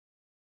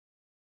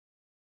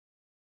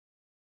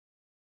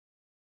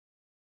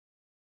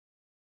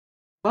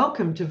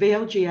Welcome to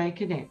VLGA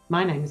Connect.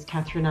 My name is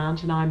Catherine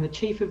Arndt and I'm the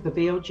Chief of the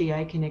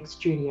VLGA Connect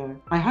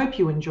studio. I hope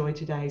you enjoy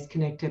today's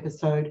Connect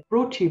episode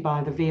brought to you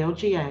by the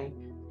VLGA,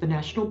 the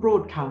national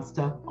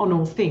broadcaster on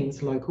all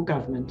things local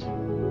government.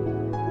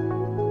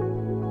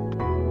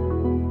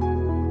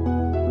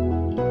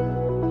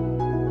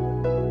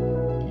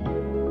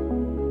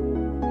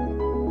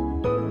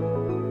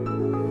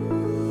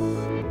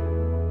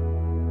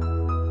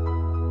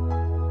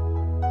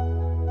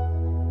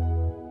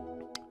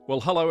 Well,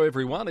 hello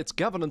everyone. It's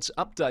governance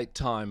update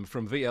time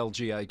from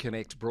VLGA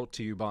Connect, brought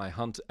to you by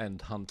Hunt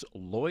and Hunt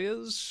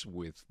Lawyers,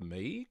 with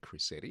me,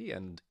 Chris Eddy,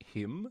 and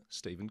him,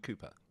 Stephen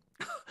Cooper.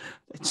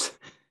 It's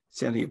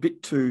sounding a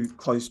bit too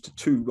close to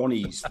two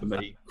Ronnies for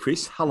me,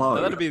 Chris. Hello.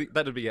 No,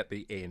 that'd be at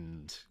the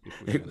end.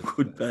 It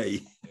would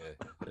be.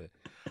 Yeah.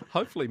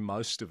 Hopefully,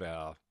 most of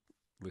our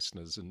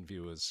listeners and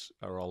viewers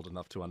are old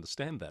enough to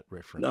understand that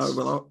reference. No,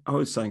 well, I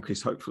was saying,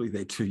 Chris, hopefully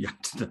they're too young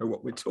to know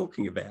what we're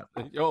talking about.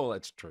 Oh,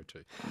 that's true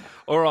too.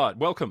 All right,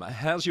 welcome.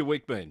 How's your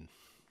week been?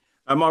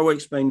 My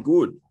week's been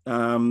good.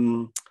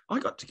 I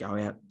got to go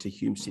out to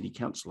Hume City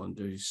Council and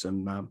do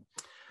some,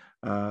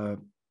 on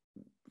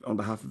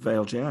behalf of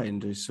VLGA, and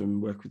do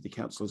some work with the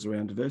councillors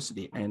around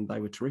diversity, and they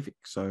were terrific.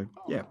 So,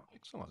 yeah.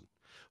 Excellent.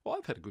 Well,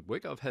 I've had a good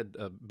week. I've had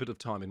a bit of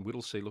time in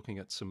Whittlesea looking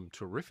at some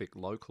terrific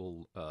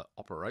local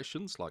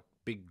operations like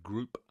Big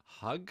Group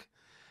Hug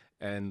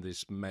and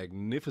this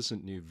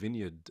magnificent new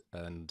vineyard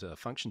and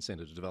function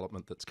centre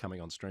development that's coming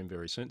on stream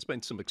very soon. It's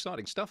been some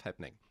exciting stuff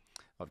happening,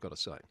 I've got to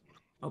say.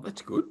 Oh,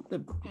 that's good.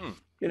 The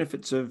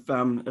benefits of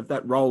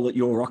that role that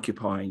you're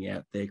occupying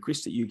out there,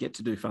 Chris, that you get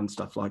to do fun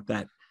stuff like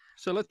that.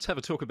 So let's have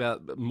a talk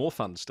about more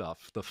fun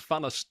stuff, the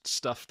funnest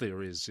stuff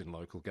there is in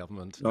local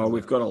government. Oh,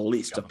 we've got a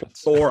list, a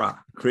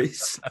plethora,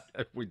 Chris.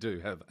 We do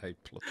have a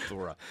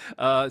plethora.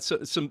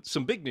 So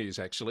some big news,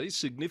 actually,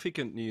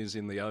 significant news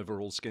in the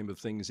overall scheme of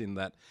things, in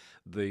that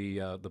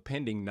the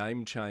pending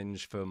name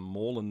change for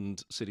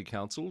Moreland City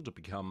Council to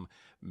become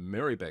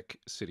Merribeck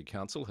City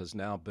Council has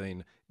now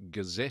been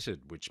gazetted,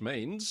 which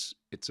means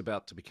it's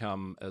about to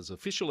become as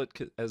official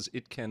as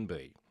it can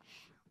be.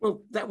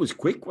 Well, that was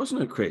quick,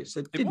 wasn't it, Chris?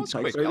 It didn't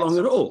take quick. very long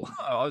at all.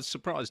 No, I was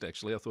surprised,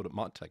 actually. I thought it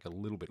might take a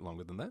little bit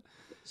longer than that.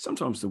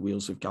 Sometimes the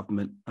wheels of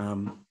government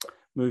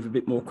move a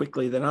bit more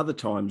quickly than other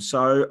times.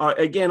 So,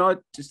 I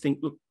just think,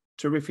 look,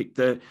 terrific.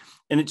 And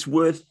it's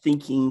worth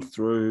thinking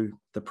through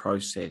the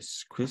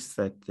process, Chris,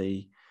 that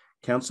the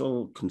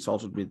council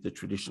consulted with the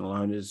traditional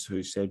owners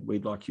who said,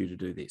 we'd like you to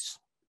do this.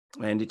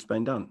 And it's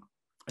been done.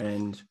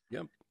 And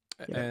yep.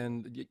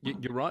 And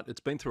you're right,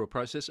 it's been through a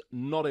process.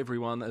 Not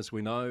everyone, as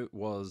we know,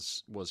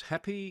 was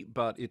happy,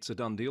 but it's a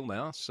done deal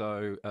now.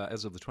 So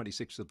as of the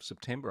 26th of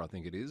September, I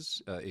think it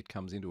is, it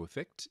comes into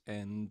effect,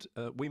 and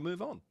we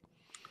move on.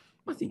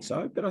 I think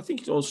so, but I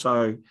think it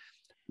also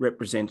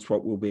represents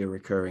what will be a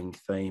recurring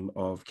theme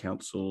of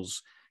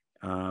councils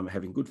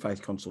having good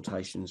faith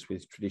consultations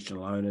with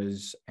traditional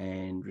owners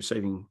and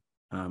receiving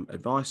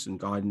advice and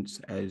guidance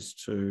as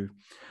to,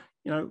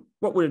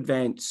 what would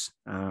advance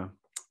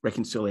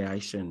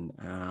reconciliation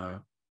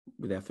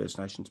with our First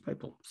Nations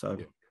people. So,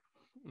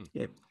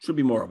 yeah, should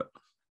be more of it.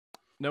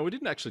 Now, we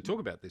didn't actually talk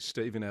about this,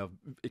 Steve, in our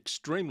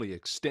extremely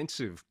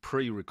extensive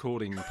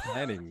pre-recording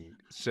planning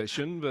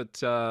session, but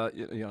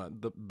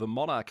the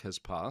monarch has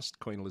passed,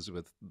 Queen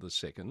Elizabeth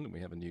II, and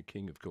we have a new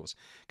king, of course.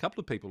 A couple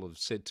of people have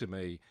said to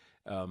me,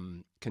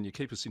 can you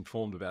keep us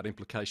informed about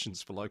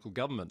implications for local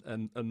government?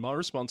 And my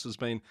response has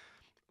been,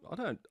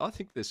 I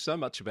think there's so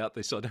much about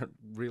this, I don't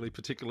really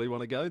particularly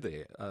want to go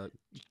there.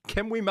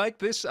 Can we make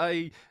this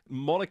a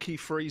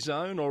monarchy-free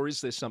zone, or is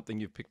there something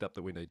you've picked up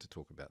that we need to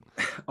talk about?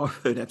 I've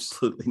heard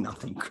absolutely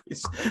nothing,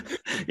 Chris.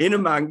 In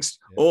amongst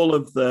all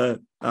of the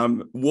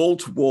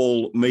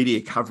wall-to-wall media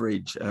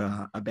coverage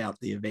about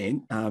the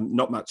event,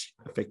 not much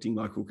affecting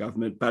local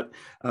government, but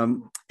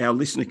our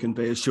listener can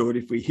be assured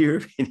if we hear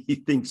of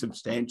anything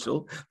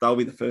substantial, they'll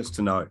be the first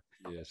to know.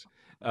 Yes.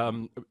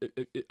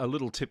 A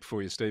little tip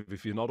for you, Steve,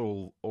 if you're not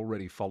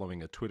already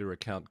following a Twitter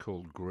account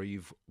called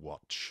Grieve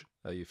Watch.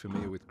 Are you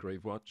familiar with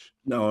Grieve Watch?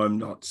 No, I'm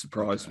not.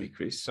 Surprised me,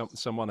 Chris.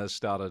 Someone has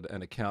started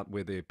an account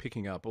where they're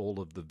picking up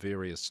all of the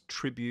various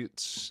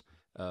tributes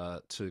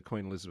to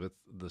Queen Elizabeth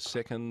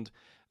II.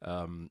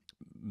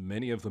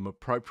 Many of them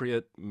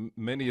appropriate,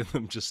 many of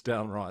them just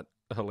downright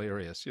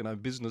hilarious.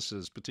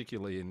 Businesses,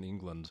 particularly in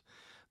England,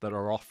 that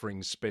are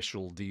offering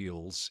special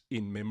deals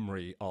in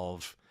memory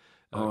of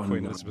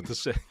Queen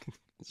Elizabeth II.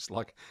 It's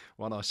like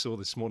one I saw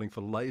this morning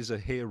for laser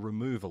hair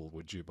removal,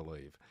 would you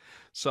believe?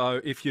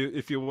 So if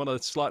you want a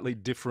slightly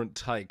different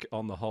take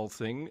on the whole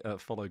thing,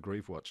 follow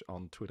Grieve Watch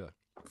on Twitter.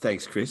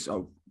 Thanks, Chris.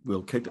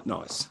 We'll keep it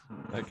nice.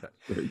 Okay.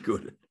 Very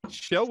good.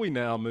 Shall we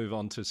now move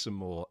on to some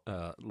more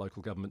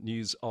local government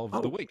news of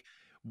the week?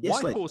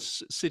 Yes, Lee.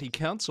 Whitehorse City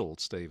Council,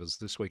 Steve, has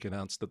this week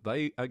announced that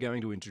they are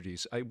going to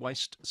introduce a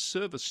waste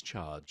service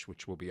charge,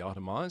 which will be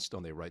itemised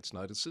on their rates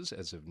notices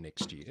as of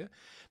next year.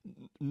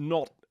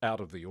 Not out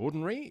of the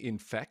ordinary. In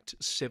fact,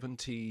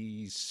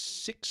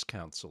 76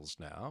 councils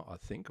now, I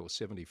think, or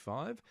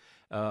 75,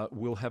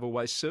 will have a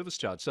waste service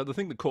charge. So the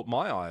thing that caught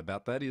my eye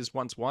about that is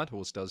once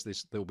Whitehorse does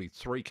this, there'll be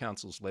 3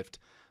 councils left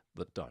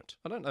that don't.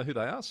 I don't know who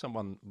they are.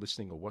 Someone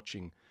listening or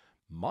watching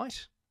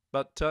might,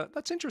 but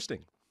that's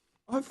interesting.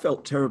 I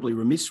felt terribly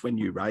remiss when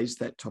you raised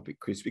that topic,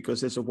 Chris,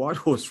 because as a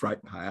Whitehorse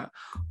ratepayer,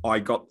 I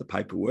got the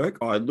paperwork.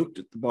 I looked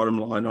at the bottom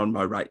line on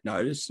my rate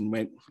notice and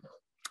went,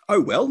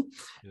 oh, well.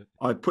 Yep.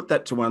 I put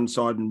that to one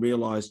side and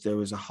realised there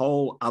was a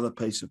whole other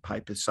piece of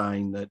paper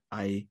saying that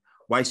a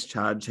waste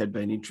charge had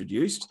been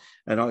introduced.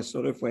 And I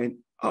sort of went,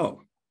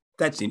 oh,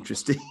 that's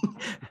interesting.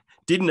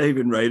 Didn't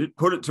even read it,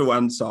 put it to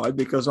one side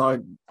because I,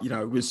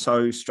 was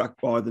so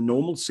struck by the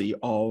normalcy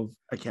of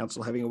a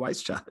council having a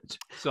waste charge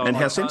and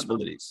how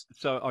sensible it is.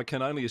 So I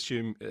can only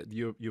assume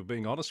you're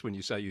being honest when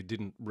you say you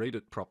didn't read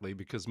it properly,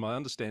 because my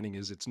understanding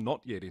is it's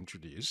not yet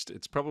introduced.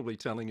 It's probably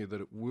telling you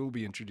that it will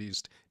be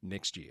introduced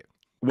next year.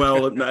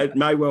 Well, it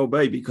may well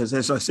be, because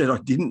as I said, I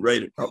didn't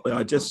read it properly.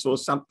 I just saw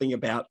something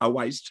about a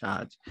waste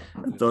charge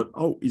and thought,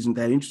 oh, isn't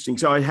that interesting?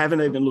 So I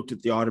haven't even looked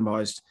at the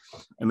itemised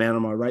amount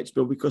on my rates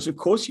bill, because of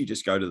course you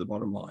just go to the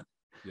bottom line.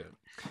 Yeah.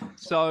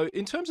 So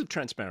in terms of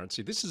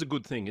transparency, this is a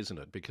good thing, isn't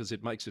it? Because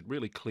it makes it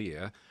really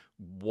clear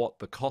what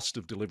the cost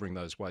of delivering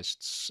those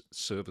waste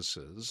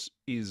services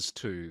is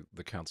to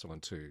the council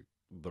and to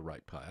the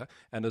ratepayer.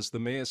 And as the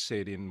Mayor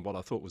said in what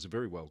I thought was a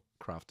very well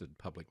crafted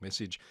public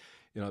message,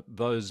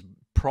 those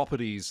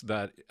properties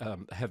that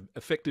have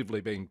effectively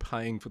been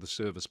paying for the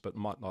service but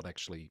might not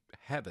actually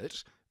have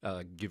it,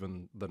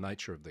 given the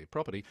nature of their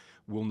property,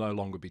 will no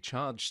longer be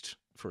charged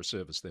for a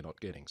service they're not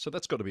getting. So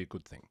that's got to be a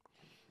good thing.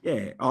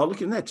 Yeah. Oh,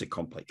 look, and that's a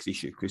complex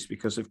issue, Chris,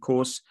 because of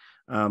course,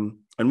 and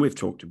we've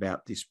talked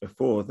about this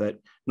before, that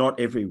not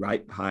every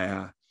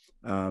ratepayer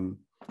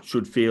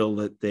should feel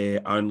that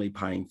they're only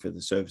paying for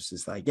the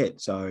services they get.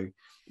 So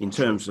in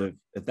terms of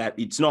that,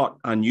 it's not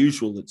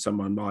unusual that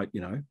someone might,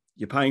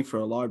 you're paying for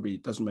a library,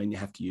 it doesn't mean you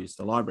have to use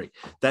the library.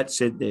 That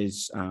said,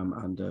 there's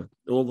under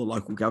all the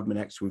local government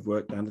acts we've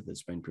worked under,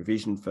 there's been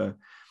provision for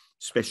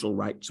special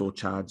rates or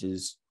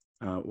charges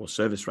or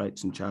service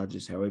rates and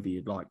charges, however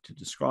you'd like to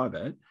describe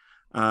it.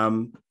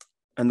 And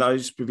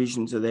those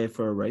provisions are there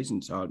for a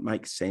reason. So it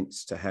makes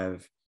sense to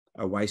have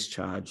a waste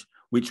charge,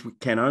 which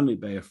can only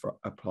be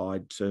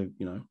applied to,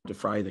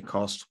 defray the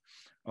cost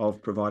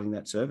of providing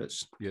that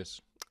service.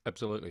 Yes.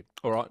 Absolutely.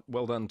 All right.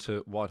 Well done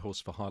to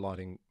Whitehorse for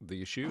highlighting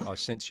the issue. I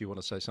sense you want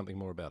to say something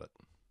more about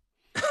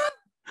it.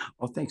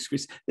 Oh, thanks,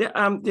 Chris. The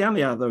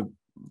only other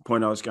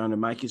point I was going to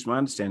make is my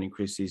understanding,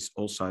 Chris, is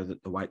also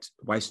that the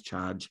waste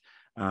charge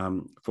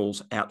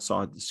falls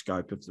outside the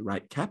scope of the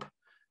rate cap.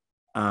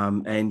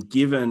 And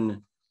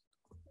given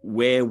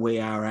where we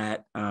are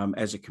at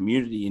as a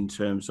community in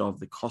terms of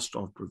the cost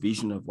of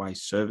provision of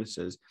waste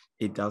services,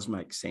 it does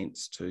make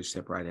sense to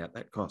separate out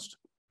that cost.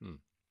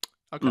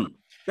 Okay.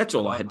 That's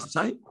all I had to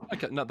say.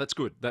 Okay, no, that's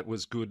good. That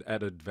was good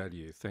added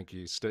value. Thank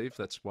you, Steve.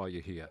 That's why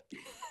you're here.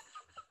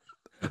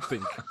 I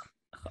think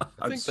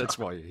that's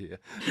why you're here.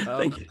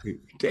 Thank you.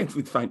 Damned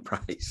with faint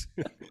praise.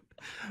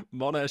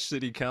 Monash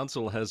City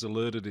Council has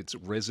alerted its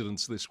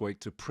residents this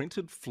week to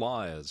printed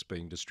flyers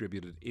being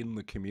distributed in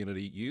the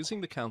community using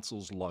the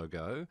council's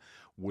logo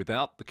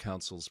without the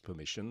council's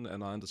permission.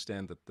 And I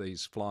understand that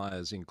these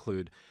flyers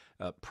include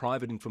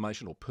private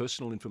information or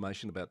personal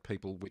information about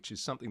people, which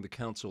is something the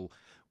council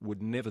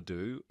would never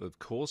do, of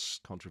course,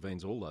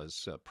 contravenes all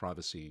those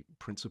privacy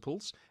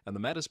principles. And the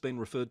matter's been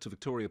referred to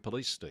Victoria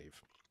Police,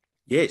 Steve.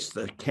 Yes,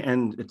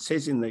 and it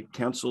says in the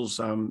council's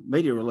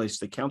media release,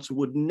 the council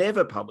would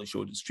never publish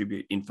or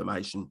distribute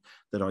information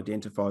that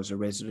identifies a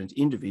resident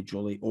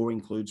individually or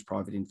includes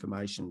private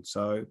information.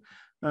 So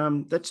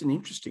that's an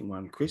interesting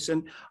one, Chris.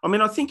 And I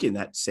mean, I think in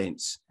that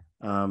sense,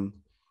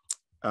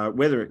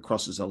 whether it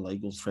crosses a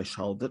legal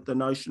threshold, that the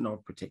notion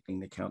of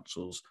protecting the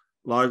council's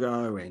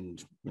logo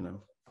and,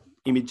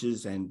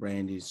 images and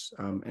brand is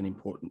an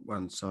important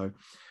one. So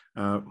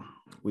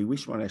we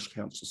wish Monash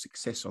Council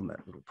success on that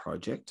little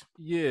project.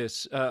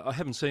 Yes, I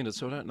haven't seen it,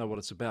 so I don't know what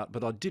it's about.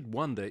 But I did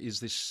wonder, is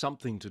this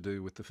something to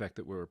do with the fact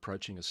that we're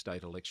approaching a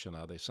state election?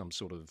 Are there some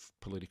sort of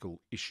political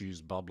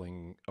issues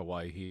bubbling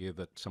away here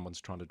that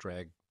someone's trying to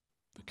drag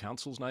the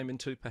council's name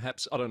into,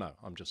 perhaps? I don't know.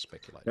 I'm just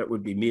speculating. That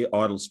would be mere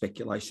idle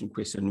speculation,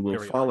 Chris, and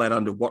we'll file that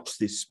under watch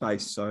this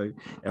space, so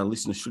our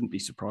listeners shouldn't be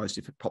surprised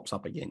if it pops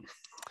up again.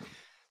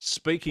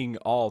 Speaking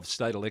of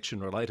state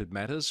election-related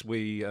matters,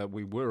 we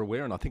were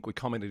aware, and I think we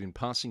commented in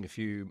passing a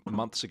few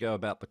months ago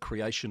about the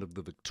creation of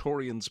the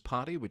Victorians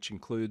Party, which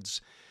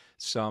includes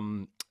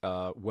some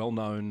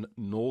well-known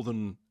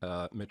Northern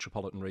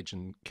Metropolitan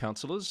Region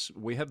councillors.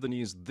 We have the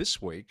news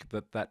this week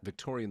that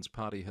Victorians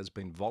Party has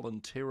been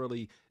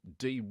voluntarily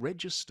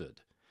deregistered.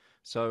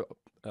 So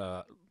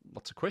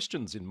lots of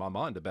questions in my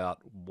mind about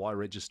why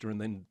register and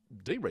then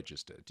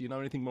deregister. Do you know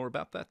anything more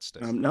about that,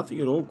 Steve? Nothing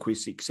at all,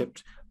 Chris,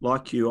 except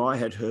like you, I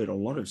had heard a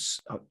lot of,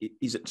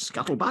 is it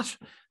scuttlebutt,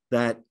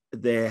 that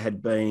there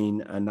had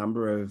been a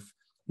number of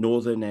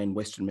Northern and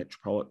Western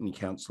Metropolitan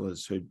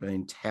councillors who'd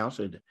been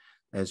touted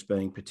as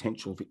being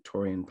potential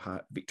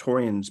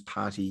Victorians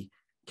Party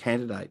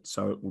candidates.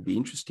 So it will be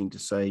interesting to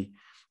see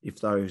if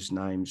those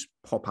names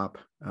pop up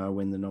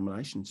when the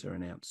nominations are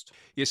announced.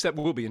 Yes, that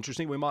will be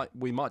interesting.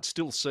 We might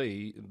still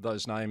see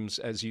those names,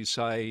 as you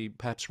say,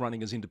 perhaps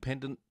running as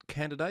independent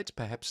candidates.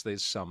 Perhaps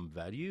there's some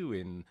value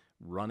in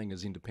running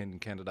as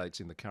independent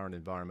candidates in the current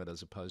environment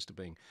as opposed to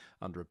being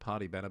under a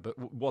party banner. But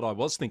what I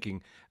was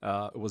thinking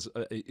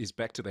is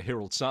back to the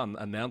Herald Sun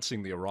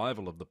announcing the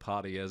arrival of the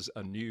party as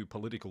a new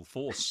political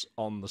force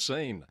on the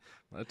scene.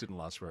 That didn't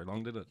last very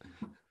long, did it?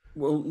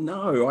 Well,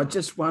 no, I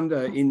just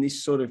wonder in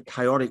this sort of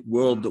chaotic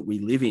world that we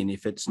live in,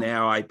 if it's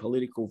now a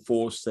political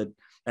force that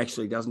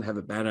actually doesn't have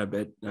a banner,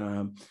 but,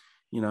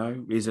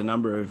 is a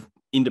number of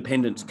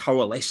independents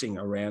coalescing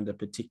around a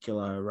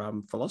particular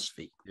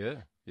philosophy. Yeah.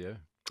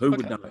 Who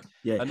would know?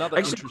 Yeah. Another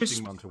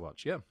interesting one to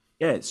watch, yeah.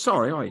 Yeah,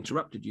 sorry, I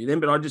interrupted you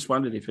then, but I just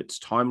wondered if it's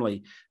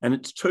timely, and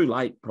it's too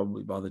late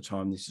probably by the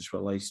time this is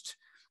released.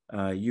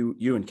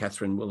 You and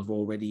Catherine will have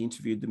already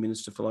interviewed the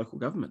Minister for Local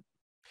Government.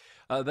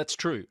 That's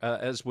true.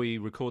 As we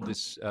record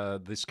this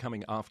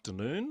coming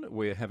afternoon,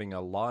 we're having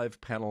a live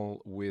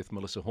panel with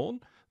Melissa Horne,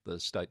 the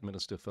State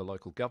Minister for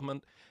Local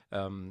Government.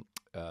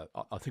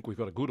 I think we've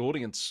got a good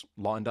audience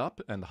lined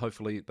up, and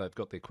hopefully they've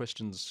got their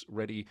questions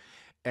ready.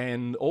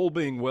 And all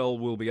being well,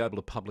 we'll be able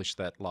to publish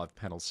that live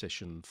panel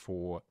session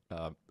for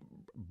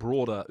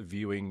broader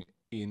viewing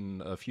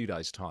in a few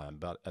days' time.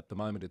 But at the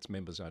moment, it's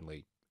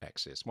members-only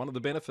access. One of the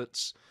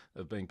benefits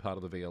of being part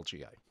of the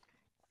VLGA.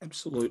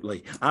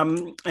 Absolutely.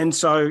 And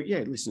so,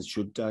 yeah, listeners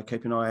should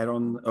keep an eye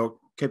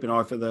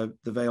for the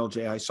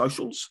VLGA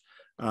socials,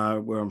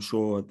 where I'm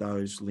sure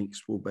those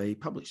links will be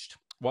published.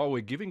 While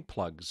we're giving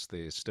plugs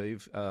there,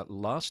 Steve,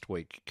 last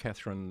week,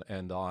 Catherine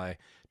and I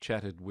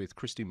chatted with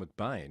Kristy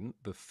McBain,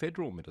 the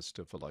Federal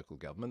Minister for Local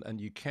Government, and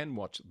you can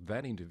watch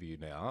that interview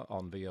now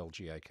on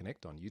VLGA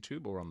Connect on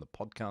YouTube or on the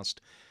podcast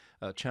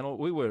channel.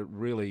 We were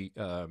really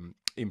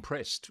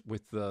impressed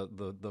with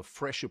the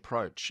fresh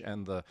approach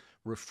and the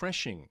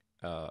refreshing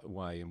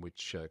way in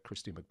which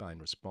Kristy McBain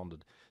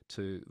responded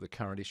to the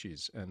current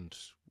issues, and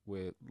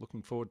we're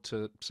looking forward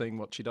to seeing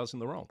what she does in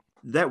the role.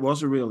 That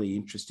was a really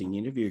interesting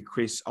interview,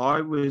 Chris.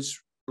 I was,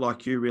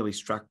 like you, really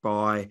struck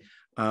by,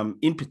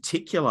 in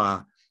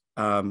particular,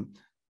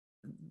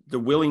 the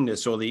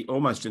willingness or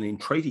almost an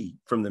entreaty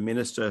from the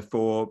Minister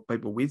for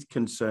people with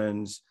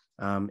concerns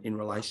in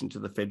relation to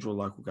the Federal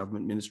Local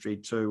Government Ministry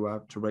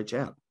to reach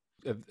out.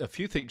 A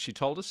few things she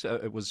told us.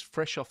 It was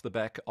fresh off the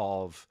back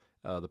of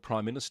the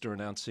Prime Minister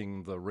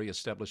announcing the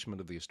re-establishment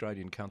of the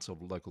Australian Council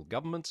of Local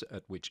Governments,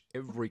 at which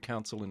every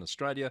council in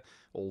Australia,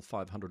 all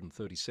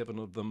 537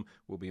 of them,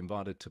 will be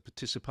invited to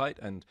participate.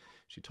 And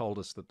she told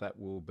us that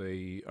will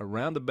be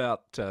around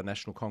about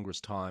National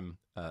Congress time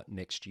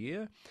next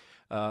year,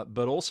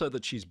 but also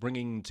that she's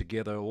bringing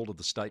together all of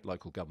the state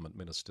local government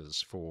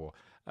ministers for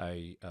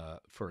a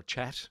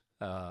chat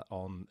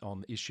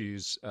on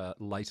issues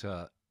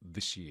later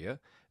this year.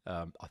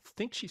 I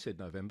think she said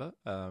November.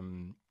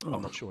 I'm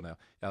not sure now.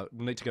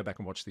 We'll need to go back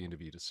and watch the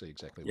interview to see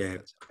exactly what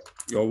that's.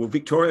 Yeah, well,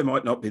 Victoria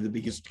might not be the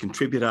biggest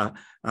contributor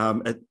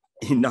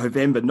in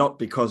November, not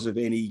because of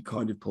any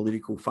kind of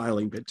political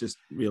failing, but just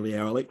really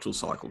our electoral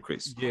cycle,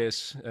 Chris.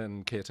 Yes,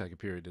 and caretaker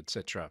period,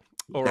 etc.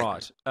 All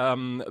right.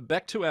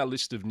 Back to our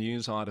list of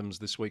news items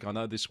this week. I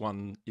know this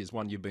one is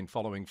one you've been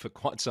following for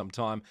quite some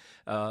time.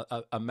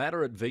 A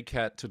matter at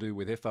VCAT to do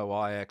with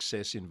FOI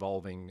access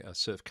involving a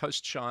Surf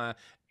Coast Shire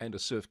and a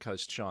Surf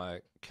Coast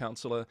Shire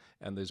councillor.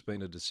 And there's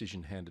been a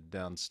decision handed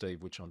down,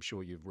 Steve, which I'm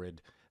sure you've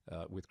read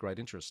with great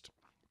interest.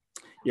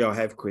 Yeah, I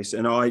have, Chris.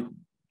 And I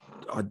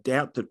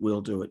doubt that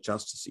we'll do it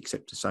justice,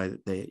 except to say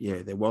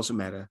that there was a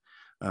matter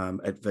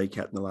at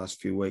VCAT in the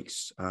last few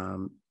weeks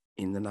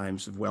in the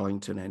names of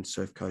Wellington and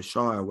Surf Coast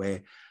Shire,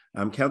 where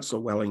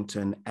Councillor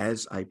Wellington,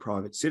 as a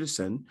private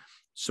citizen,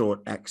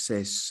 sought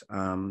access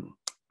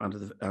under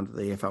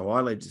the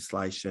FOI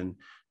legislation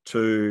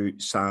to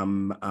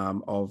some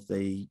of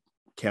the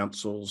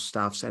council's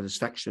staff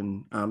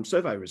satisfaction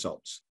survey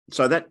results.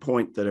 So that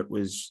point that it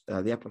was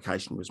the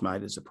application was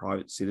made as a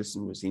private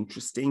citizen was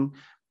interesting.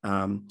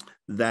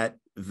 That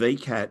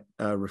VCAT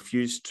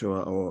refused to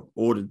or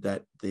ordered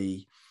that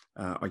the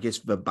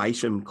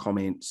verbatim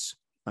comments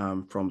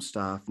from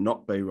staff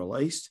not be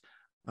released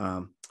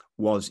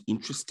was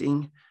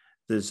interesting.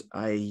 There's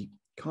a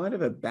kind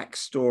of a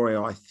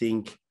backstory, I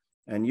think,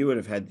 and you would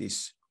have had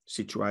this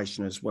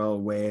situation as well,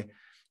 where,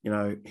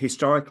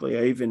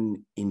 historically,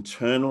 even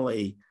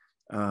internally,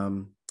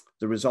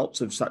 the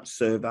results of such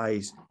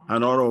surveys are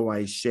not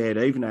always shared,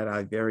 even at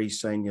a very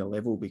senior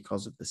level,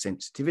 because of the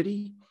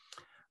sensitivity.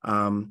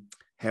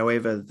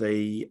 However,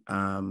 the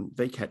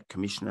VCAT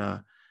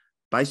Commissioner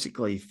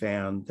basically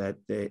found that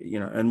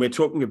and we're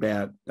talking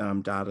about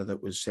data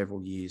that was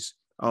several years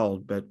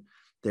old, but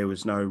there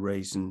was no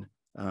reason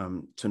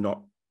to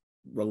not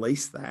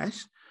release that.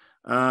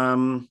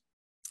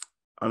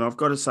 And I've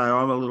got to say,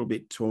 I'm a little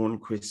bit torn,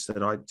 Chris,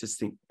 that I just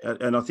think,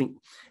 and I think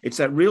it's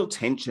that real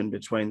tension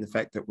between the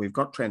fact that we've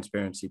got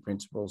transparency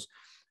principles,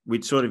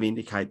 which sort of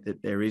indicate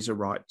that there is a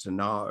right to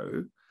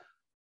know.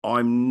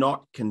 I'm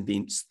not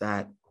convinced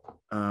that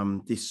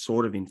this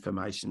sort of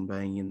information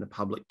being in the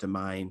public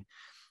domain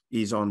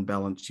is on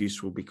balance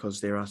useful, because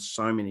there are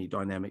so many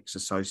dynamics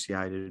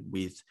associated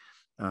with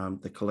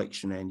the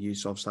collection and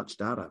use of such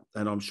data.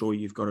 And I'm sure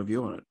you've got a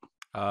view on it.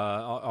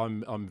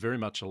 I'm very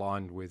much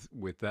aligned with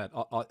that.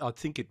 I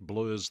think it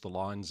blurs the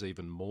lines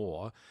even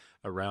more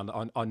around.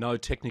 I know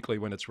technically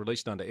when it's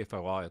released under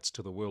FOI, it's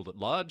to the world at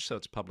large, so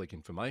it's public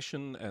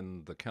information,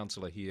 and the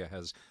councillor here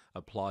has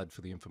applied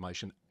for the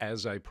information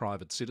as a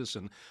private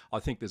citizen. I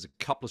think there's a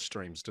couple of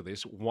streams to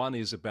this. One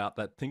is about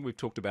that thing we've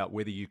talked about,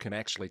 whether you can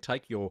actually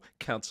take your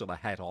councillor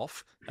hat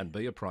off and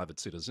be a private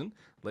citizen.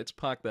 Let's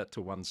park that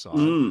to one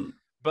side.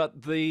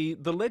 But the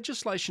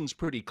legislation's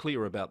pretty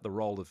clear about the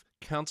role of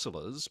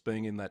councillors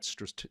being in that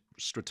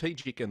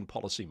strategic and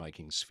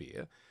policy-making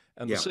sphere,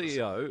 and the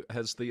CEO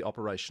has the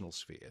operational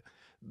sphere.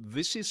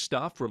 This is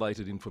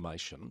staff-related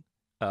information.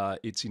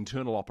 It's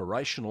internal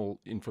operational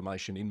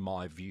information, in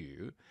my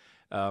view,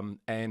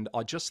 and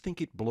I just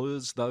think it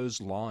blurs those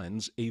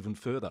lines even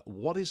further.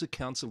 What is a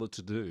councillor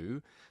to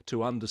do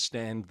to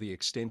understand the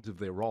extent of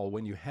their role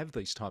when you have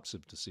these types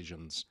of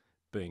decisions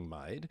being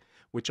made,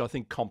 which I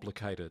think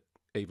complicate it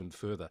even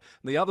further?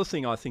 The other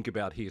thing I think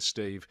about here,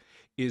 Steve,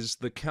 is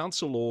the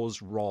council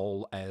law's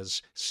role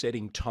as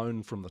setting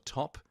tone from the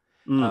top,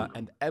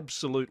 and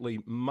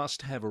absolutely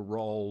must have a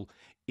role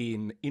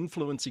in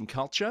influencing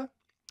culture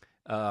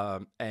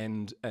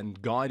and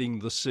guiding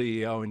the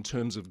CEO in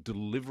terms of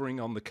delivering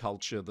on the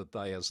culture that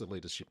they as the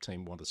leadership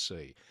team want to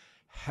see.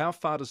 How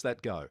far does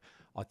that go?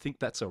 I think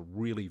that's a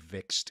really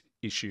vexed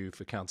issue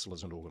for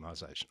councillors and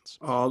organisations.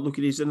 Oh, look,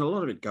 it is. And a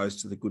lot of it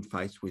goes to the good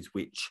faith with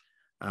which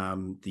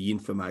the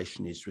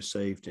information is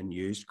received and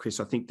used. Chris,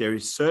 I think there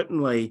is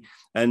certainly,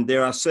 and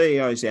there are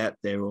CEOs out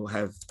there who will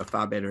have a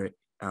far better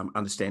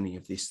understanding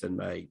of this than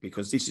me,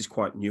 because this is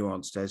quite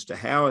nuanced as to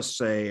how a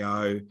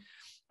CEO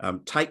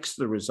takes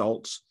the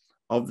results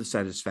of the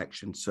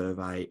satisfaction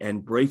survey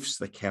and briefs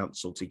the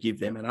council to give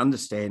them an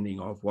understanding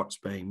of what's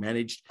being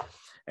managed,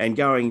 and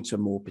going into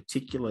more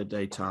particular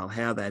detail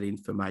how that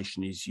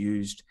information is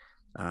used,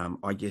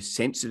 I guess,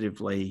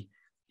 sensitively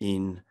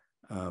in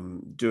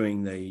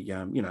doing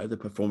the the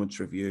performance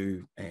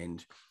review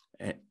and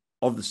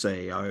of the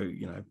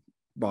CEO,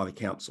 by the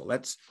council.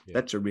 That's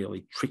a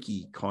really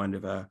tricky kind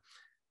of a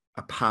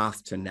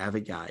path to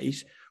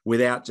navigate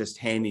without just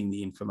handing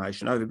the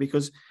information over,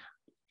 because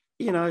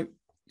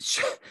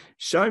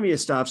show me a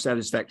staff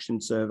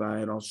satisfaction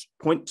survey and I'll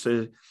point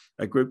to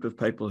a group of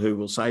people who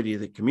will say to you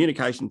that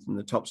communication from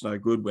the top's no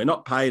good, we're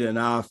not paid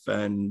enough,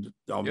 and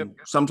I'm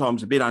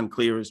sometimes a bit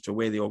unclear as to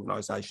where the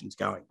organisation's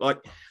going. Like,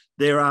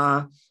 there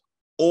are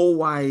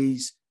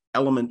always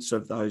elements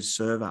of those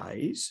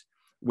surveys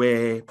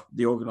where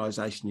the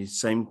organisation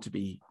is seemed to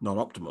be not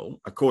optimal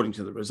according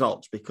to the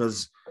results,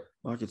 because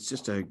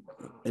it's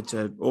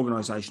an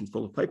organisation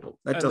full of people.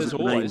 That and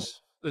doesn't mean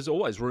there's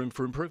always room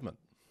for improvement.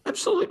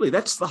 Absolutely.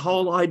 That's the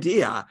whole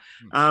idea,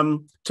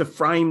 to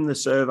frame the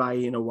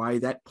survey in a way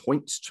that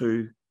points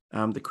to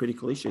the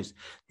critical issues.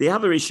 The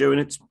other issue, and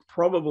it's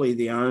probably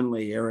the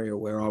only area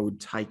where I would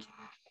take,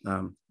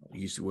 I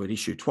use the word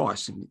issue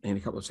twice in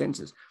a couple of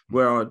sentences,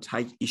 where I would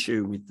take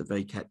issue with the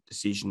VCAT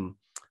decision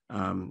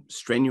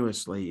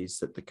strenuously, is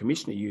that the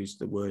Commissioner used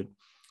the word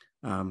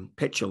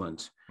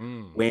petulant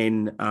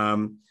when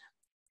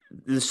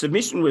the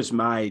submission was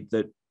made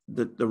that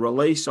the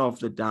release of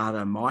the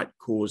data might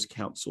cause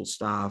council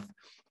staff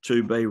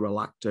to be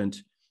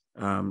reluctant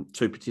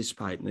to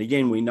participate. And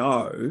again, we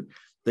know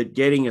that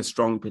getting a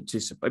strong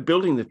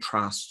building the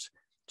trust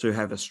to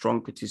have a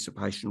strong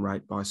participation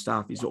rate by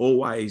staff is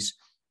always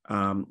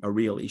a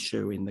real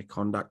issue in the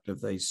conduct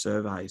of these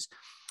surveys.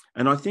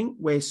 And I think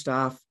where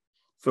staff,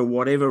 for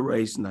whatever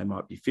reason, they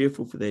might be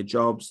fearful for their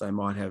jobs, they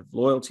might have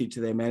loyalty to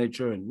their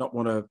manager and not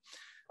want to,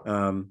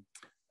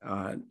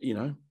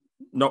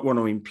 not want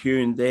to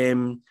impugn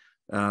them.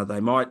 They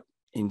might,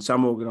 in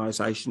some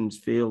organisations,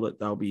 feel that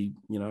they'll be,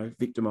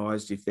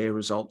 victimised if their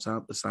results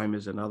aren't the same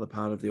as another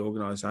part of the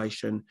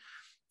organisation.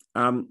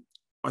 I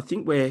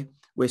think where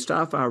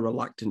staff are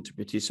reluctant to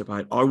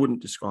participate, I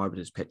wouldn't describe it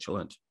as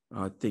petulant.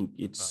 I think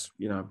it's,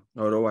 I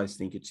would always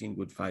think it's in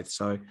good faith.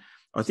 So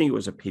I think it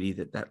was a pity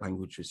that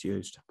language was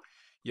used.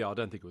 Yeah, I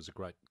don't think it was a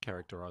great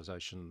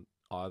characterisation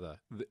either.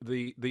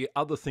 The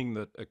other thing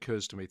that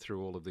occurs to me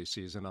through all of this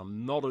is, and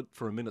I'm not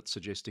for a minute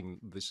suggesting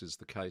this is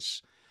the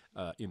case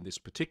in this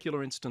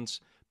particular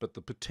instance, but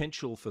the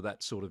potential for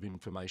that sort of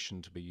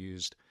information to be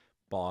used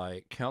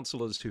by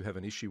councillors who have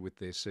an issue with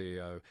their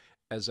CEO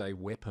as a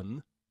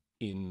weapon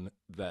in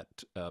that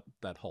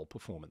whole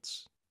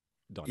performance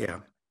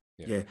dynamic.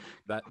 Yeah.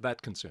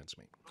 That concerns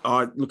me.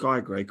 I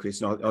agree,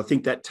 Chris. And I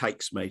think that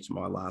takes me to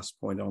my last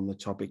point on the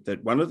topic,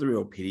 that one of the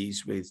real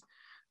pities with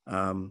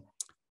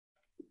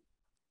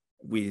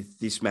with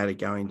this matter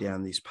going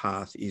down this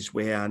path is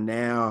we are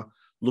now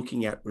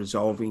looking at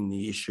resolving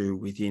the issue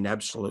within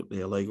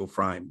absolutely a legal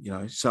frame,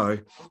 so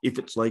if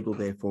it's legal,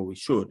 therefore we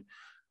should.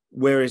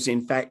 Whereas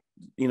in fact,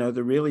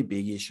 the really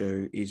big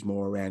issue is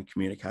more around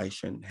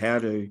communication. How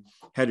do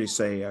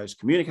CEOs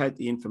communicate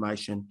the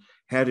information?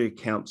 How do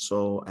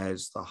council,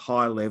 as the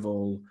high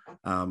level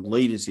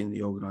leaders in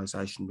the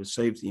organisation,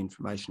 receive the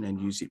information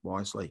and use it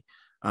wisely?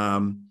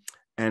 And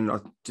I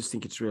just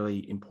think it's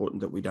really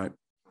important that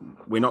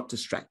we're not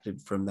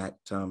distracted from that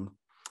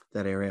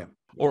area.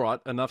 All right,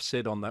 enough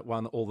said on that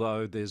one.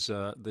 Although there's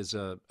a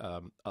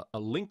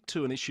link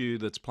to an issue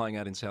that's playing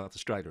out in South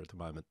Australia at the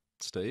moment,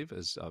 Steve,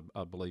 as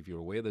I believe you're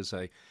aware. There's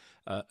a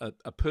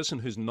person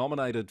who's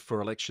nominated for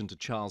election to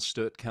Charles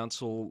Sturt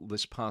Council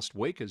this past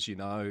week. As you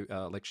know,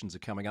 elections are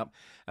coming up,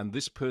 and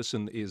this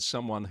person is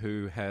someone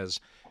who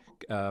has,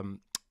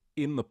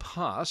 in the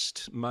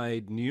past,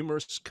 made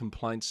numerous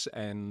complaints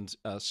and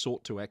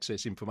sought to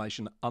access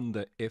information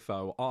under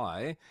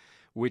FOI,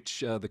 which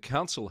the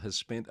council has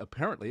spent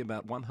apparently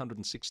about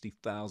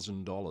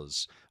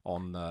 $160,000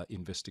 on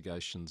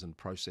investigations and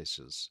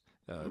processes.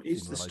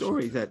 Is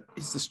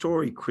the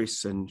story,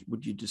 Chris, and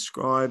would you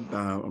describe,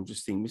 I'm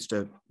just thinking,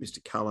 Mr.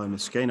 Carlo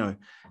Moschino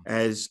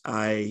as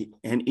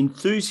an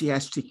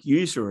enthusiastic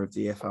user of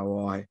the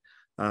FOI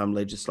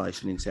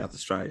legislation in South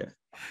Australia?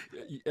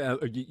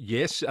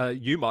 Yes,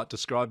 you might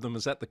describe them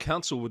as that. The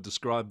council would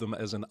describe them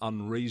as an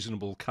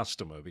unreasonable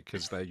customer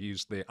because they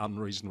used their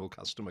unreasonable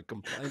customer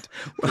complaint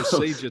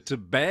procedure to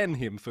ban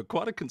him for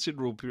quite a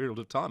considerable period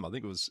of time. I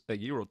think it was a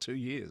year or 2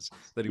 years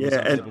that he was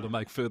unable to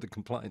make further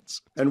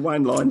complaints. And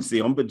Wayne Lyons, the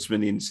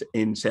ombudsman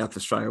in South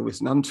Australia,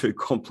 was none too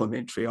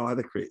complimentary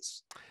either,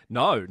 Chris.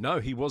 No,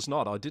 he was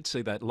not. I did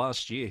see that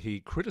last year.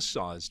 He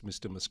criticised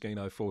Mr.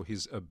 Moschino for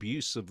his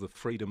abuse of the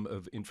freedom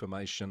of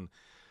information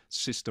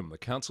system. The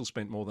council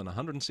spent more than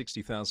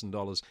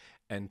 $160,000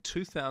 and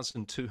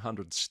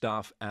 2,200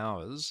 staff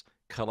hours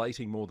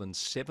collating more than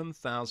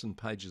 7,000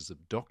 pages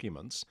of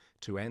documents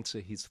to answer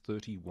his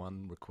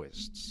 31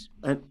 requests.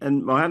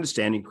 And my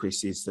understanding,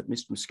 Chris, is that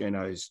Mr.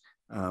 Moschino's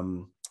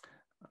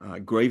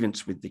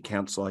grievance with the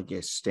council, I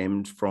guess,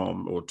 stemmed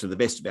from, or to the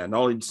best of our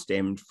knowledge,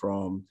 stemmed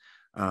from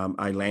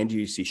a land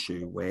use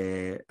issue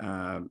where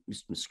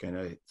Mr.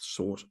 Moschino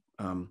sought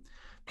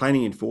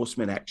planning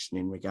enforcement action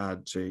in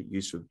regard to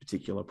use of a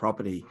particular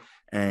property,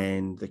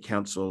 and the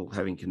council,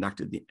 having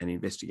conducted an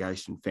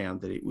investigation, found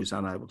that it was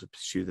unable to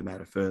pursue the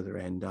matter further,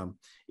 and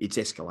it's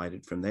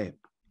escalated from there.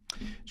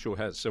 Sure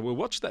has. So we'll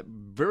watch that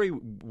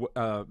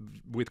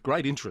with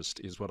great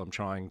interest, is what I'm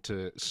trying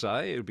to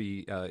say. It'll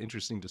be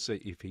interesting to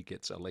see if he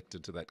gets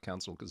elected to that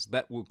council, because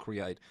that will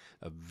create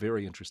a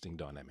very interesting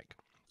dynamic.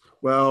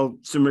 Well,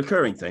 some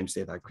recurring themes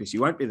there, though, Chris.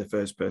 You won't be the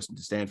first person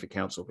to stand for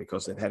council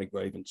because they've had a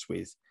grievance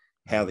with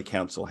how the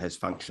council has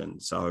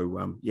functioned.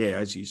 So,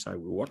 as you say,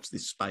 we'll watch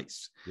this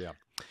space. Yeah.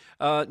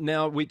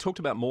 Now, we talked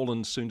about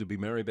Moreland, soon to be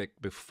Merribeck,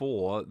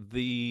 before.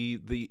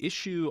 The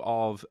issue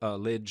of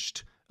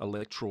alleged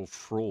electoral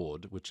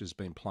fraud, which has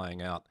been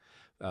playing out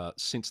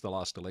since the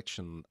last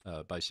election,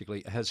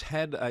 basically, has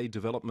had a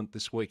development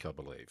this week, I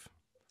believe.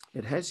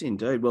 It has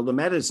indeed. Well, the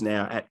matter's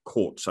now at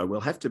court, so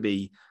we'll have to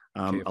be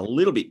a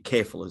little bit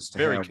careful as to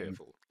how to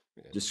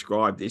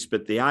describe this.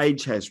 But The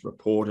Age has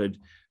reported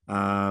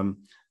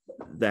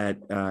that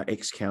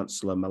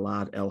ex-councillor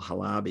Malad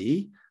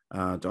El-Halabi,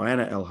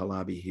 Diana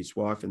El-Halabi, his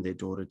wife, and their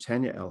daughter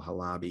Tanya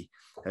El-Halabi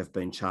have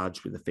been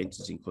charged with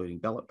offences including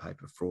ballot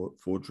paper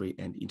forgery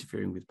and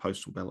interfering with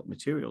postal ballot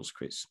materials,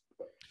 Chris.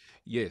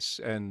 Yes,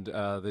 and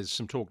there's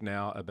some talk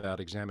now about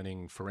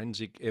examining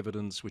forensic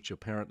evidence, which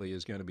apparently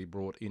is going to be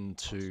brought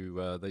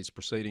into these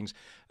proceedings.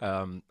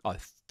 I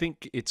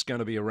think it's going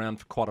to be around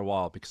for quite a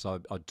while, because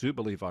I do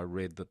believe I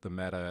read that the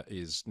matter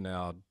is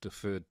now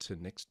deferred to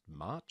next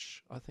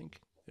March, I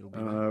think.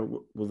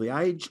 Well, The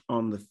Age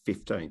on the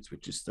 15th,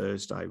 which is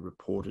Thursday,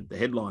 reported the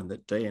headline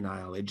that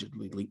DNA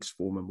allegedly links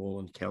former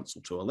Moreland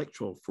Council to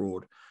electoral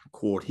fraud.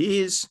 Court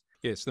hears.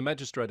 Yes, the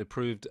magistrate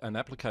approved an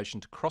application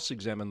to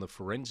cross-examine the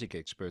forensic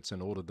experts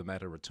and ordered the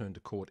matter returned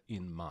to court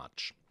in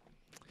March.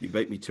 You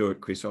beat me to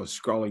it, Chris. I was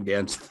scrolling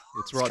down to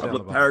it's right a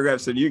couple of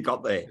paragraphs and you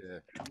got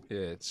there.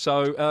 Yeah.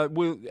 So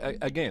we'll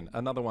again,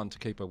 another one to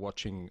keep a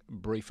watching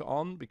brief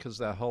on, because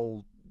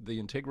the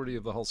integrity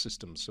of the whole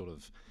system sort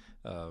of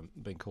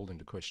being called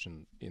into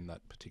question in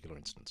that particular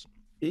instance.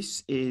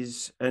 This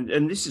is,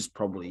 and this is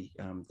probably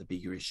the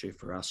bigger issue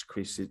for us,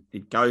 Chris.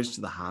 It goes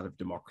to the heart of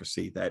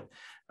democracy that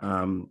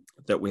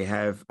that we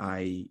have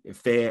a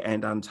fair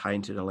and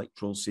untainted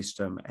electoral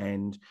system,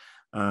 and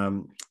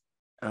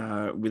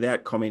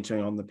without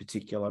commenting on the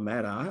particular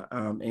matter,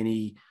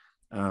 any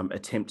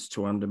attempts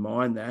to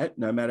undermine that,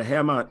 no matter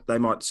how much they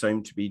might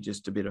seem to be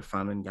just a bit of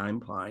fun and game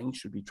playing,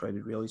 should be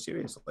treated really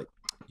seriously.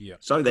 Yeah.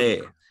 So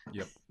there.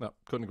 Yep. No,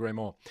 couldn't agree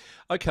more.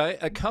 Okay,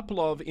 a couple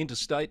of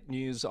interstate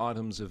news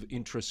items of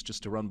interest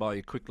just to run by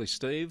you quickly,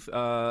 Steve.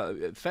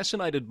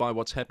 Fascinated by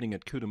what's happening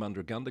at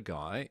Cootamundra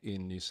Gundagai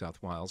in New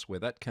South Wales, where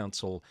that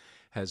council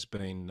has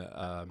been,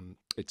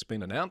 it's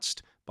been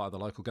announced by the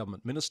local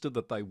government minister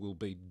that they will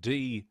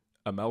be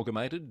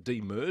amalgamated,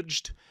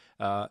 demerged,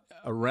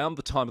 around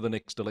the time of the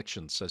next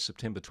election, so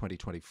September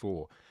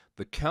 2024.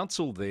 The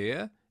council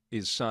there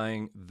is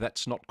saying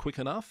that's not quick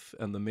enough,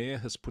 and the mayor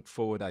has put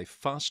forward a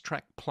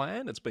fast-track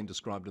plan. It's been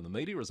described in the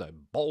media as a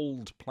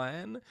bold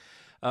plan.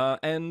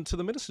 And to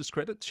the minister's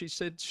credit, she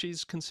said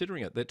she's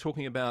considering it. They're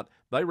talking about,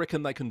 they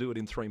reckon they can do it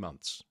in 3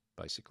 months,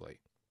 basically.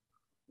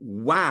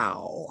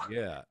 Wow.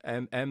 Yeah,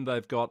 and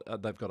they've got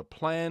a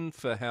plan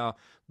for how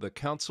the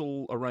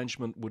council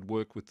arrangement would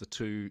work with the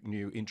two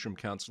new interim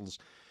councils,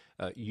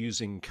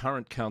 using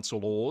current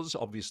council laws,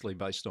 obviously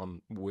based on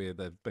where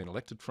they've been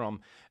elected from,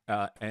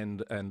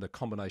 and a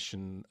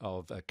combination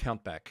of a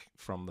countback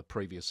from the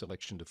previous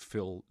election to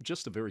fill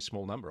just a very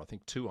small number. I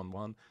think 2 on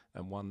one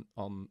and 1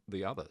 on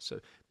the other. So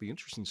it'd be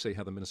interesting to see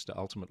how the minister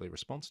ultimately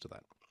responds to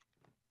that.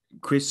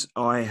 Chris,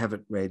 I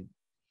haven't read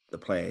the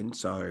plan,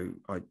 so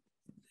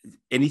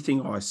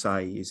anything I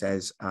say is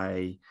as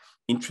a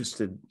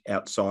interested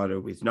outsider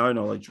with no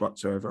knowledge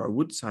whatsoever. I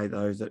would say,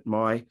 though, that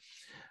my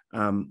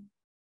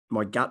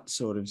gut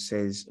sort of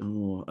says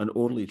an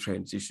orderly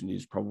transition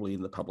is probably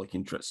in the public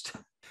interest.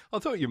 I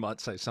thought you might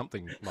say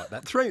something like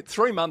that.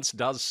 Three months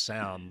does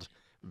sound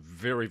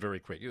very, very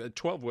quick.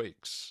 12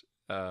 weeks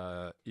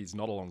is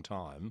not a long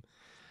time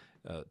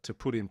to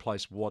put in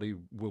place what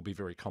will be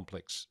very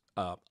complex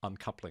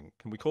uncoupling.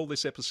 Can we call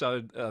this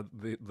episode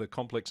the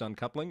complex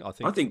uncoupling?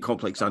 I think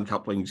complex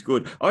uncoupling is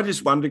good. I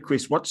just wonder,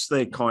 Chris, what's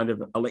the kind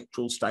of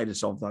electoral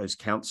status of those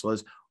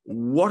councillors?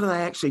 What are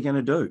they actually going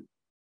to do?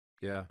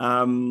 Yeah.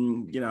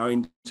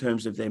 In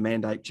terms of their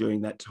mandate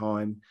during that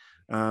time,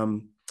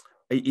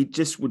 it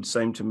just would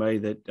seem to me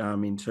that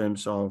in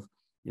terms of,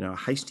 a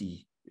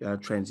hasty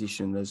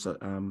transition, there's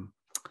a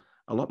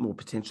lot more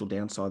potential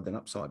downside than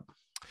upside.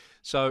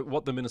 So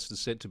what the minister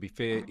said, to be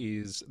fair,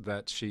 is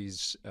that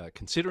she's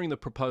considering the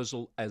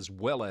proposal as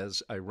well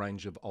as a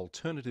range of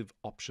alternative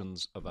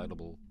options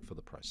available for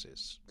the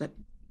process.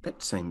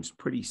 That seems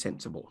pretty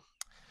sensible.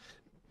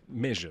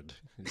 Measured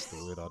is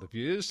the word I'd have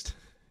used.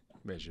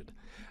 Measured.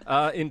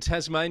 In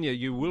Tasmania,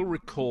 you will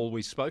recall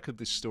we spoke of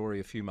this story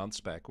a few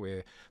months back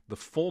where the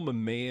former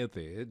mayor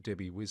there,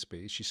 Debbie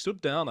Wisby, she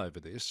stood down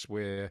over this,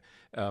 where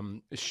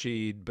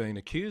she'd been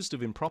accused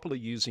of improperly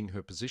using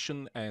her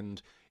position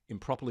and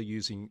improperly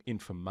using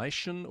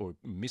information or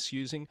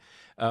misusing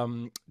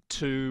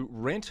to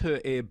rent her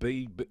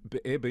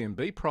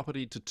Airbnb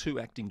property to 2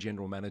 acting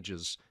general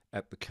managers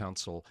at the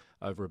council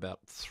over about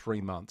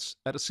 3 months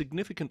at a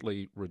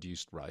significantly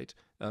reduced rate.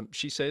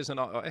 She says, and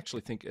I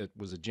actually think it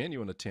was a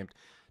genuine attempt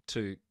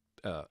to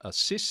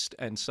assist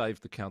and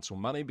save the council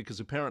money, because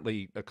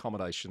apparently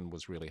accommodation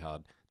was really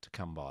hard to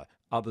come by.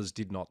 Others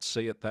did not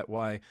see it that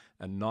way,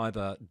 and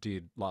neither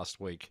did last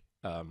week,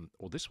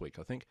 or this week,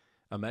 I think,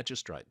 a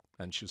magistrate,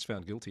 and she was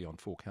found guilty on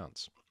 4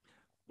 counts.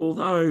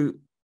 Although,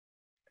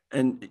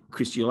 and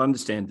Chris, you'll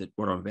understand that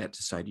what I'm about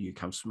to say to you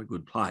comes from a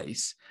good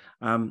place.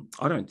 I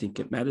don't think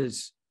it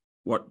matters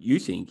what you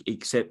think,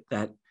 except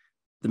that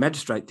the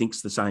magistrate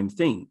thinks the same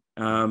thing,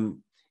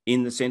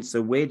 in the sense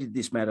that where did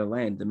this matter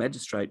land? The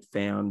magistrate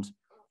found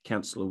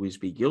Councillor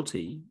Wisby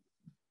guilty,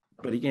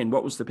 but again,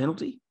 what was the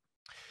penalty?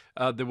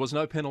 There was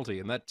no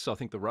penalty, and that's, I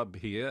think, the rub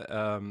here.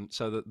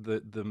 So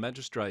the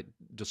magistrate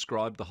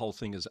described the whole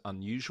thing as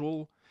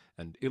unusual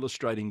and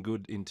illustrating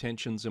good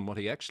intentions, and what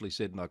he actually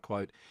said, and I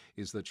quote,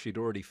 is that she'd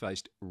already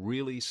faced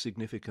really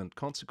significant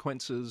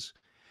consequences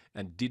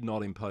and did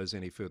not impose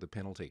any further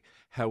penalty.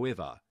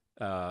 However,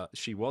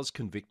 she was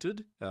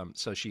convicted,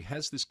 so she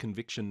has this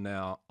conviction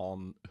now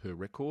on her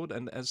record,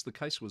 and as the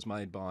case was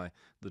made by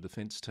the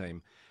defence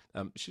team,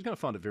 she's going to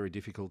find it very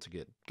difficult to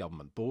get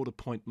government board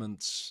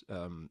appointments,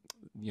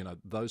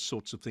 those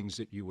sorts of things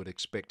that you would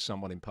expect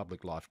someone in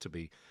public life to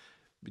be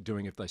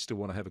doing if they still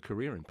want to have a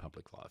career in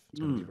public life.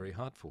 It's going to be very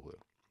hard for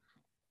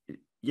her.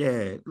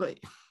 Yeah,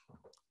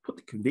 put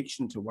the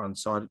conviction to one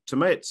side. To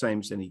me, it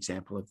seems an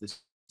example of the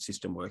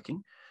system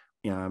working.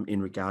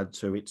 In regard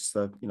to it's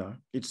the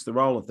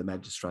role of the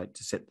magistrate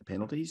to set the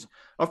penalties.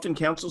 Often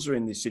councils are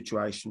in this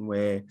situation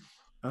where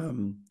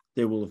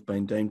there will have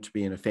been deemed to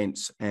be an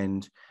offence,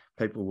 and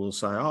people will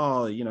say,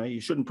 oh, you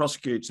shouldn't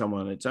prosecute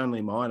someone, it's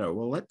only minor.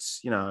 Well, that's,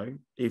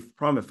 if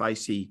prima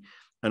facie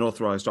an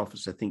authorised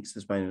officer thinks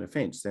there's been an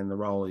offence, then the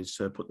role is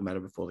to put the matter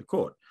before the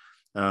court.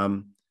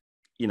 And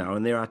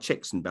there are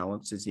checks and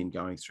balances in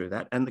going through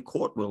that, and the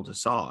court will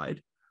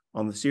decide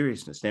on the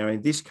seriousness. Now,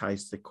 in this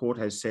case, the court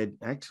has said,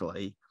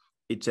 actually,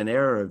 it's an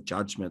error of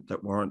judgment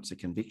that warrants a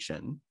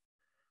conviction,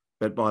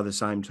 but by the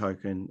same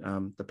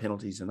token, the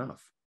penalty's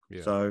enough.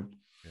 Yeah. So,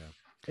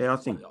 I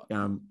think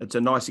it's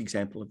a nice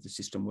example of the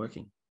system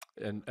working.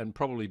 And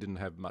probably didn't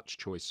have much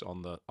choice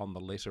on the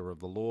letter of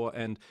the law.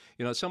 And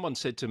someone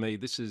said to me,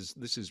 "This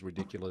is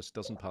ridiculous.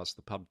 Doesn't pass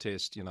the pub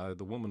test."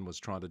 The woman was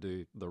trying to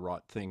do the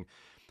right thing.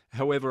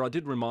 However, I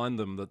did remind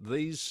them that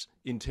these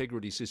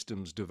integrity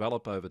systems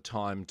develop over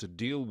time to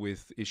deal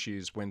with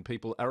issues when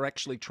people are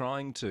actually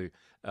trying to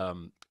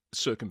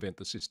circumvent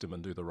the system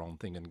and do the wrong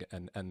thing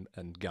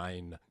and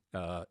gain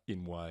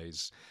in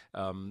ways.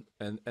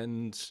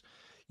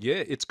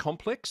 It's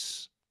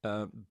complex,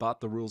 but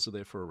the rules are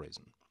there for a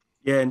reason.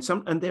 Yeah,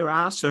 and there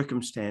are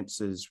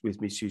circumstances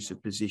with misuse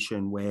of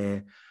position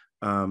where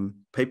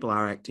people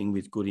are acting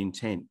with good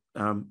intent,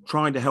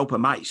 trying to help a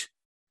mate.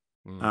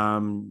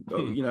 Some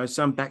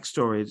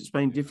backstory. It's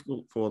been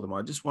difficult for them.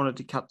 I just wanted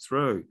to cut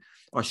through.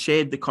 I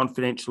shared the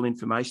confidential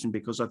information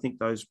because I think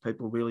those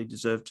people really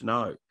deserve to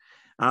know.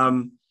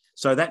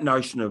 So that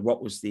notion of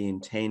what was the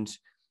intent,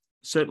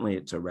 certainly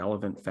it's a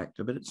relevant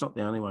factor, but it's not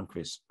the only one,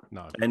 Chris.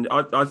 No. And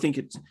I think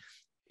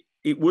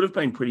it would have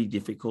been pretty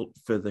difficult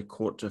for the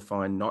court to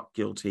find not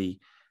guilty,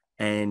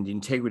 and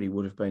integrity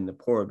would have been the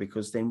poorer,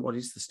 because then what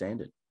is the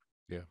standard?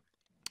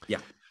 Yeah.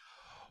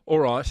 All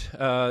right,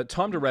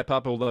 time to wrap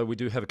up, although we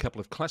do have a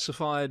couple of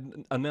classified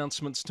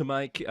announcements to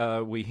make.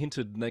 We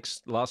hinted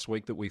last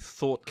week that we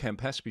thought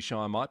Campaspe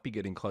Shire might be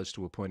getting close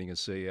to appointing a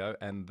CEO,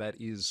 and that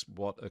is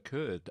what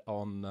occurred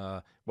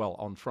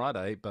on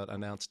Friday, but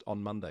announced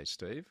on Monday,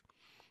 Steve.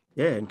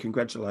 Yeah, and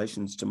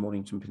congratulations to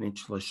Mornington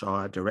Peninsula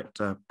Shire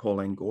Director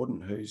Pauline Gordon,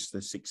 who's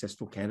the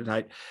successful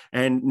candidate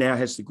and now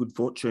has the good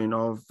fortune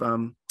of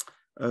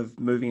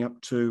moving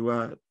up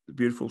to the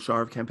beautiful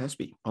Shire of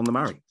Campaspe on the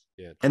Murray.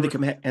 Yeah, and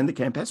the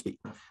Campaspe.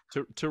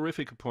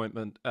 Terrific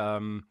appointment.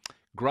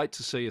 Great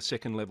to see a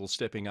second level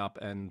stepping up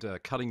and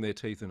cutting their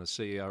teeth in a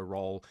CEO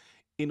role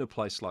in a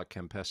place like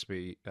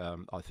Campaspe.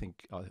 I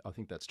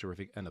think that's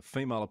terrific, and a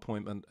female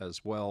appointment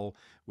as well,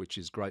 which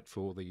is great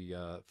for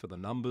the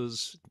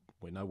numbers.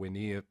 We're nowhere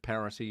near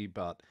parity,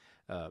 but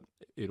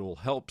it all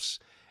helps.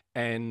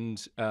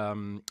 And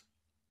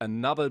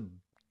another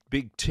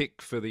big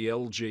tick for the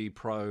LG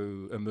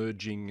Pro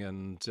emerging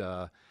and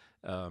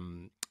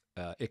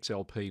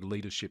XLP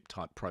leadership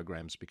type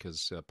programs,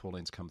 because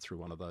Pauline's come through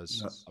one of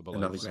those.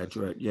 Another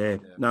graduate, yeah.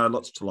 No,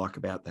 lots to like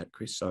about that,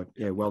 Chris. So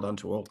yeah, well done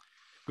to all.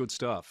 Good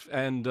stuff.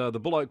 And the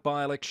Bull Oak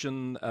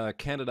by-election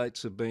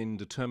candidates have been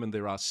determined.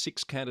 There are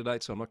 6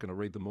 candidates. I'm not going to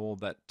read them all.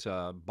 That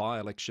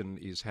by-election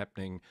is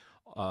happening.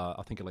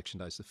 I think election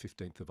day is the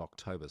 15th of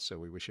October. So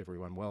we wish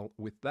everyone well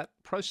with that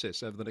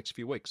process over the next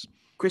few weeks.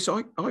 Chris,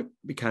 I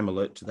became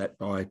alert to that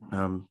by,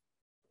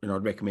 and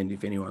I'd recommend,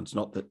 if anyone's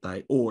not, that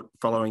they ought,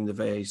 following the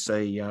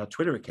VEC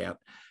Twitter account.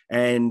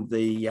 And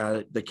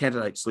the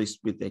candidates list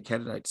with their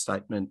candidate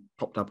statement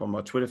popped up on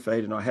my Twitter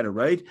feed, and I had a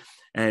read,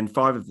 and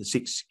 5 of the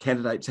 6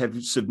 candidates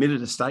have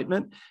submitted a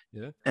statement.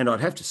 Yeah. And I'd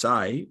have to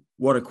say,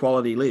 what a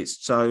quality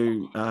list.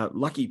 So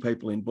lucky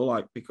people in Bull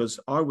Oak, because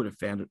I would have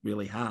found it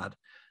really hard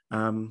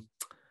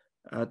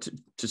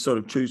to sort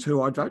of choose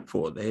who I'd vote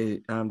for. They're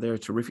a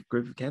terrific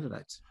group of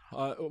candidates.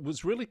 I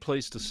was really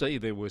pleased to see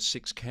there were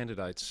 6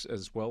 candidates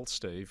as well,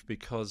 Steve,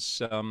 because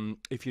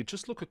if you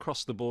just look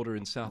across the border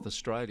in South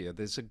Australia,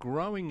 there's a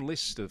growing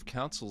list of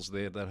councils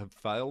there that have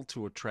failed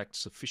to attract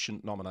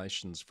sufficient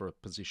nominations for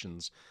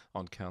positions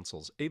on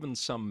councils. Even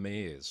some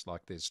mayors,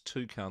 like there's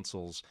 2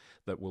 councils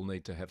that will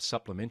need to have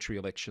supplementary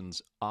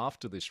elections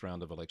after this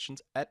round of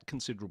elections at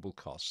considerable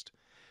cost,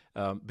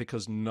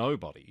 because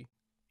nobody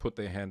put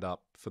their hand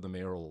up for the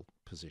mayoral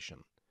position.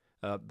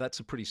 That's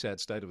a pretty sad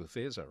state of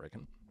affairs, I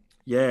reckon.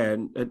 Yeah,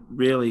 and it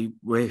really,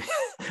 we're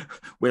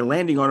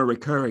landing on a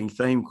recurring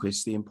theme,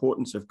 Chris, the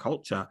importance of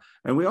culture.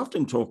 And we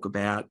often talk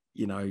about,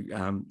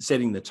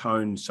 setting the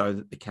tone so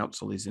that the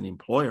council is an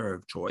employer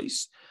of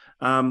choice,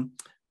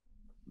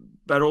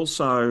 but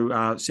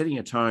also setting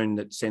a tone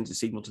that sends a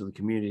signal to the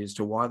community as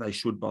to why they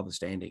should bother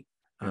standing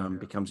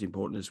becomes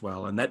important as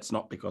well. And that's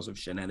not because of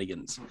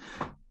shenanigans.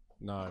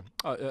 No,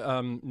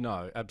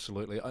 no,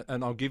 absolutely.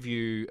 And I'll give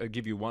you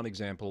one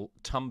example.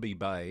 Tumby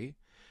Bay,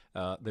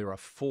 there are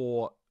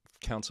 4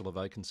 councillor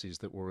vacancies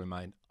that will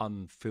remain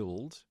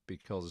unfilled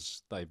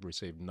because they've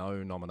received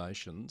no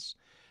nominations.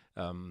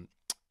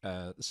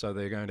 So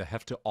they're going to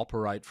have to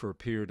operate for a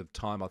period of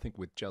time, I think,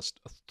 with just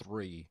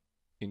 3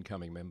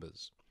 incoming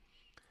members.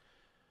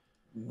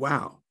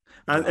 Wow.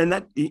 And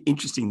that,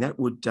 interesting, that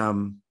would...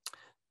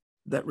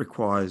 that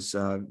requires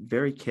a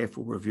very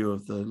careful review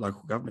of the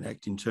Local Government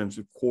Act in terms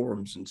of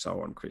quorums and so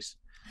on, Chris.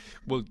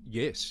 Well,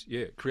 yes,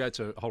 yeah, it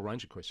creates a whole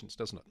range of questions,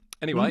 doesn't it?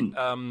 Anyway,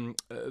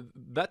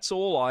 that's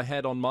all I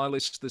had on my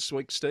list this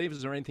week. Steve,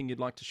 is there anything you'd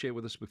like to share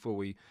with us before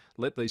we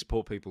let these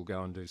poor people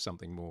go and do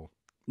something more?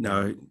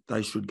 No,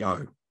 they should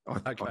go.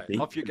 I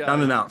think. Off you go.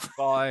 Done enough.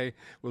 Bye.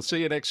 We'll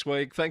see you next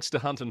week. Thanks to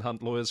Hunt &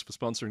 Hunt Lawyers for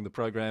sponsoring the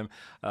program.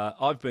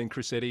 I've been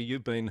Chris Eddy.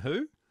 You've been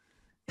who?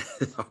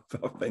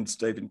 I've been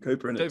Stephen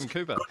Cooper. Stephen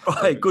Cooper.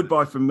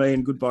 Goodbye from me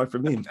and goodbye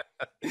from him.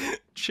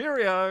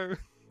 Cheerio.